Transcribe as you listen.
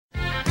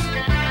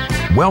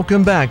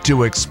Welcome back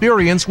to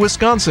Experience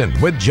Wisconsin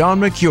with John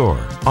McCure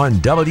on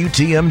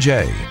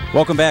WTMJ.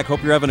 Welcome back.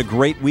 Hope you're having a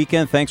great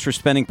weekend. Thanks for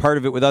spending part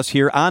of it with us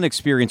here on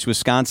Experience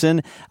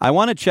Wisconsin. I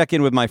want to check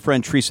in with my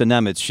friend Teresa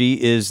Nemitz. She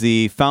is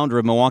the founder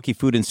of Milwaukee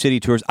Food and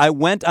City Tours. I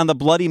went on the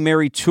Bloody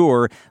Mary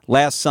tour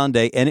last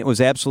Sunday, and it was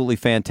absolutely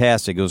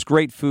fantastic. It was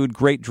great food,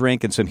 great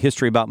drink, and some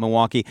history about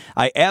Milwaukee.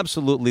 I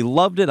absolutely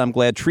loved it. I'm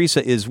glad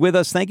Teresa is with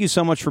us. Thank you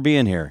so much for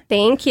being here.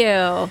 Thank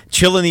you.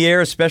 Chill in the air,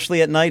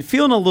 especially at night.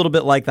 Feeling a little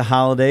bit like the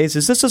holidays.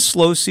 Is this a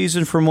slow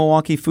season for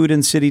Milwaukee Food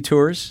and City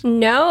Tours?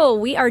 No,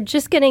 we are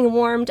just getting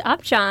warmed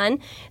up, John.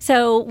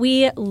 So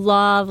we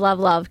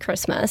love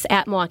Christmas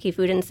at Milwaukee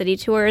Food and City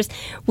Tours.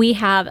 We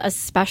have a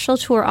special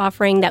tour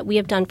offering that we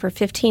have done for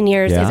 15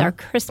 years. Is our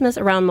Christmas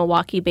Around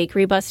Milwaukee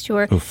Bakery Bus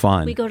Tour. Oh,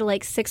 fun. We go to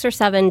like 6 or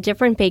 7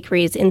 different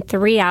bakeries in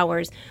 3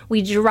 hours.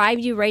 We drive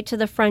you right to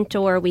the front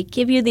door. We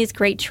give you these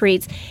great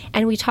treats,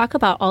 and we talk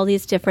about all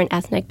these different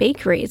ethnic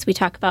bakeries. We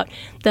talk about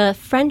the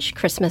French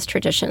Christmas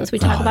traditions. We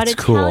talk about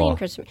Italian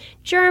Christmas,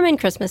 German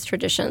Christmas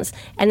traditions,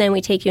 and then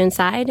we take you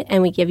inside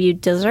and we give you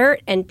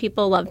dessert, and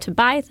people love to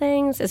buy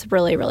things. It's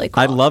really, really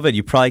cool. I love it.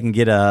 You probably can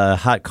get a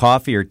hot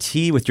coffee or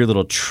tea with your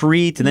little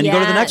treat, and then you go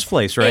to the next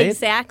place, right?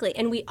 Exactly.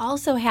 And we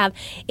also have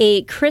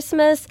a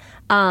Christmas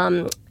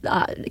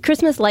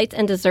Lights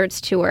and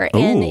Desserts tour,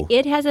 and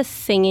it has a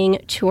singing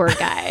tour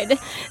guide.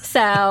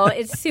 So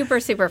it's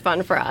super, super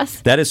fun for us.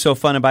 That is so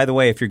fun. And by the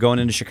way, if you're going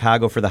into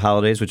Chicago for the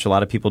holidays, which a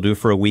lot of people do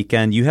for a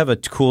weekend, you have a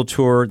cool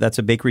tour. That's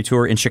a bakery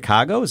tour in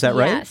Chicago. Is that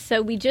right? Yeah.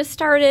 So we just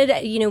started,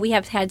 we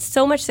have had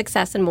so much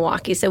success in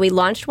Milwaukee. So we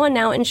launched one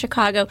now in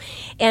Chicago.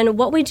 And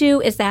what we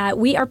do is that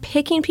we are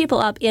picking people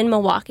up in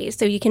Milwaukee.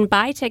 So you can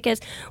buy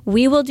tickets.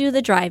 We will do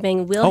the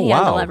driving. We'll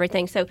handle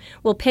everything. So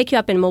we'll pick you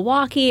up in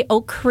Milwaukee,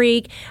 Oak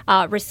Creek,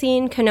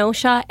 Racine,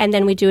 Kenosha, and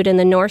then we do it in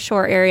the North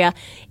Shore area.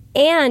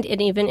 And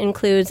it even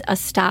includes a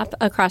stop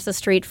across the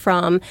street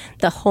from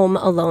the Home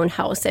Alone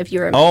house, if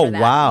you remember that.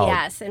 Oh, wow.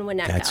 Yes, in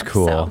Winnetka. That's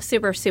cool. So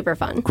super, super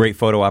fun. Great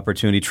photo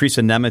opportunity.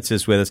 Teresa Nemitz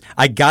is with us.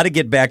 I got to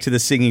get back to the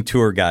singing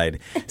tour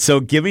guide.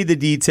 So give me the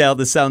detail.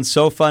 This sounds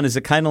so fun. Is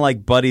it kind of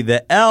like Buddy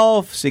the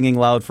Elf, singing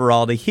loud for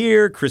all to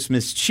hear,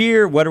 Christmas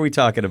cheer? What are we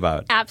talking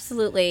about?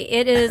 Absolutely.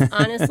 It is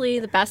honestly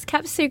the best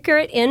kept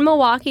secret in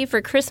Milwaukee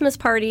for Christmas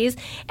parties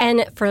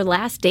and for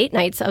last date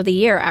nights of the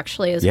year,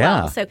 actually, as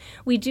well. So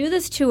we do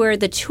this tour.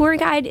 The tour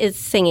guide is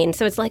singing,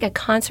 so it's like a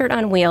concert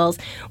on wheels.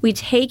 We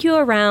take you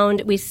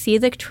around. We see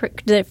the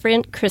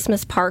different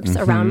Christmas parks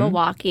around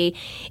Milwaukee.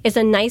 It's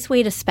a nice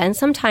way to spend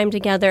some time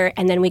together,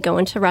 and then we go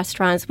into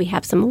restaurants. We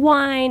have some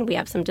wine. We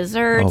have some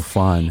desserts. Oh,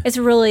 fun. It's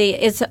a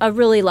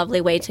really lovely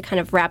way to kind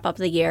of wrap up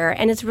the year,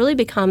 and it's really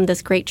become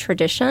this great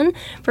tradition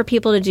for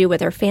people to do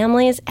with their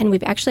families, and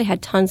we've actually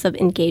had tons of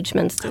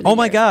engagements through the year.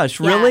 My gosh,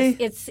 really?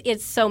 Yes,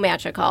 it's so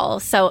magical.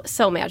 So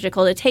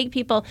magical to take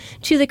people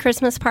to the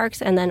Christmas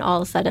parks, and then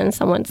all of a sudden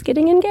someone's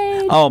getting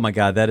engaged. Oh, my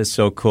God, that is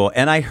so cool.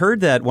 And I heard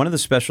that one of the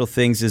special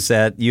things is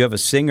that you have a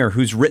singer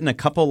who's written a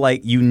couple,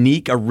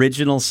 unique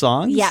original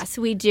songs? Yes,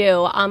 we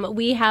do.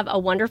 We have a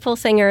wonderful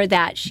singer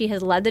that she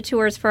has led the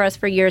tours for us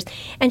for years,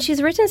 and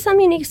she's written some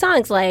unique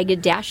songs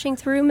like Dashing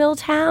Through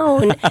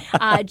Milltown,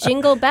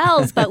 Jingle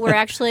Bells, but we're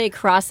actually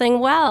crossing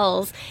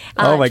wells,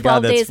 oh my 12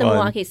 God, that's days fun. in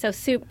Milwaukee. So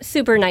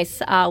super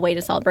nice way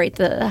to celebrate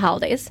the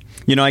holidays.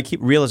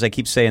 I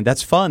keep saying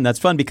that's fun. That's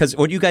fun because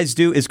what you guys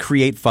do is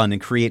create fun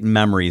and create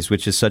memories,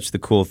 which is such the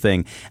cool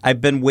thing. I've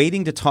been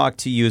waiting to talk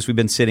to you as we've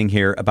been sitting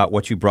here about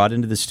what you brought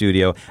into the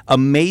studio.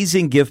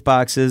 Amazing gift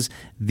boxes.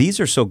 These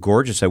are so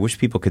gorgeous. I wish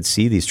people could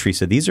see these,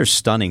 Teresa. These are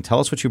stunning. Tell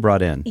us what you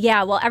brought in.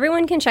 Yeah, well,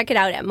 everyone can check it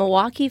out at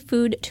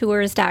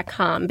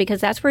MilwaukeeFoodTours.com because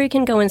that's where you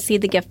can go and see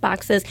the gift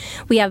boxes.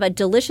 We have a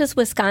delicious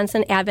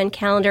Wisconsin Advent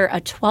calendar, a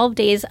 12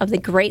 Days of the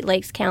Great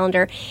Lakes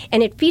calendar,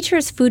 and it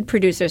features food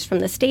producers from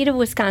the state of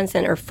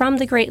Wisconsin or from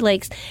the Great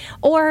Lakes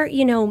or,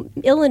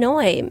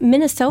 Illinois,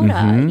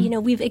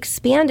 Minnesota. We've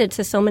expanded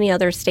to so many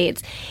other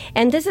states.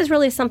 And this is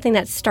really something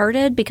that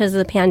started because of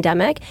the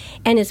pandemic,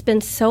 and it's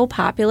been so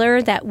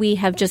popular that we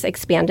have just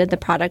expanded the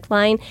product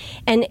line.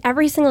 And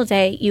every single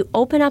day, you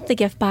open up the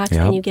gift box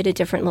and you get a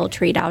different little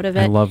treat out of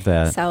it. I love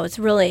that. So it's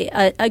really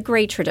a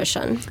great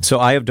tradition. So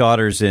I have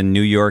daughters in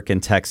New York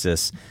and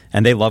Texas,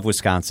 and they love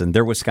Wisconsin.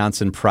 They're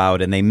Wisconsin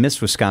proud, and they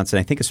miss Wisconsin,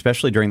 I think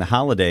especially during the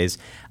holidays.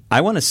 I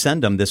want to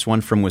send them this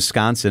one from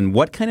Wisconsin.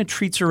 What kind of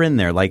treats are in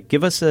there?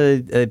 Give us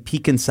a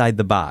peek inside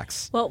the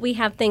box. Well, we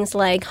have things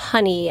like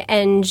honey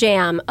and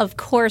jam, of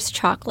course,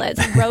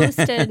 chocolates,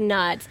 roasted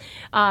nuts,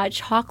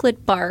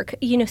 chocolate bark,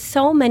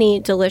 so many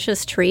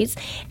delicious treats.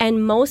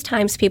 And most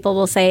times people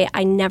will say,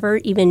 I never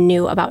even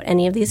knew about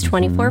any of these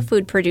 24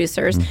 food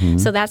producers.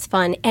 So that's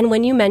fun. And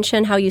when you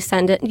mention how you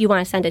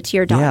want to send it to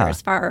your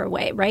daughters far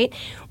away, right?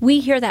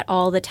 We hear that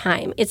all the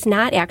time. It's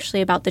not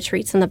actually about the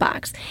treats in the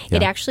box.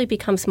 It actually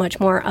becomes much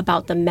more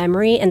about the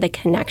memory and the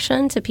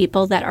connection to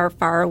people that are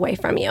far away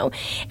from you.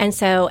 And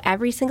so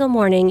every single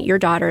morning, your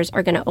daughters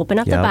are going to open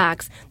up the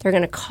box. They're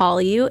going to call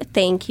you,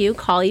 thank you,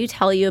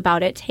 tell you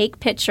about it,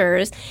 take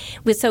pictures.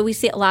 So we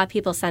see a lot of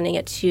people sending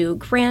it to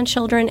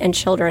grandchildren and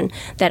children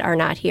that are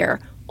not here.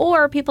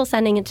 or people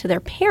sending it to their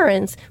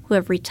parents who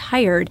have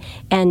retired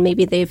and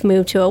maybe they've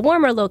moved to a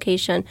warmer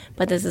location,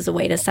 but this is a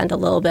way to send a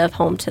little bit of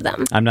home to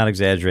them. I'm not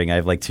exaggerating. I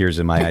have like tears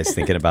in my eyes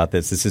thinking about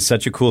this. This is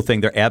such a cool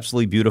thing. They're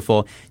absolutely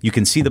beautiful. You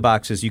can see the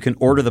boxes. You can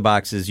order the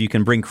boxes. You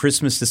can bring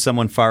Christmas to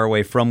someone far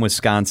away from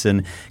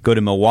Wisconsin. Go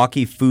to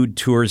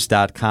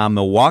MilwaukeeFoodTours.com.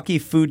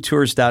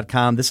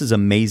 MilwaukeeFoodTours.com. This is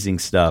amazing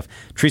stuff.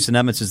 Teresa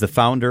Nemitz is the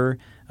founder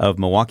of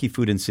Milwaukee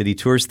Food and City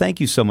Tours. Thank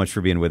you so much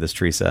for being with us,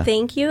 Teresa.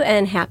 Thank you,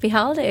 and happy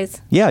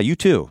holidays. Yeah, you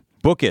too.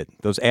 Book it.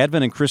 Those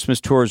Advent and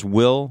Christmas tours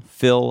will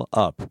fill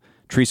up.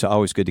 Teresa,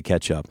 always good to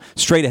catch up.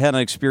 Straight ahead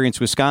on Experience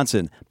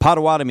Wisconsin,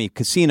 Potawatomi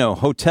Casino,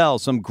 Hotel,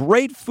 some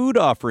great food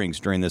offerings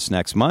during this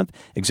next month.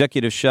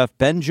 Executive Chef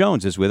Ben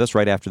Jones is with us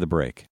right after the break.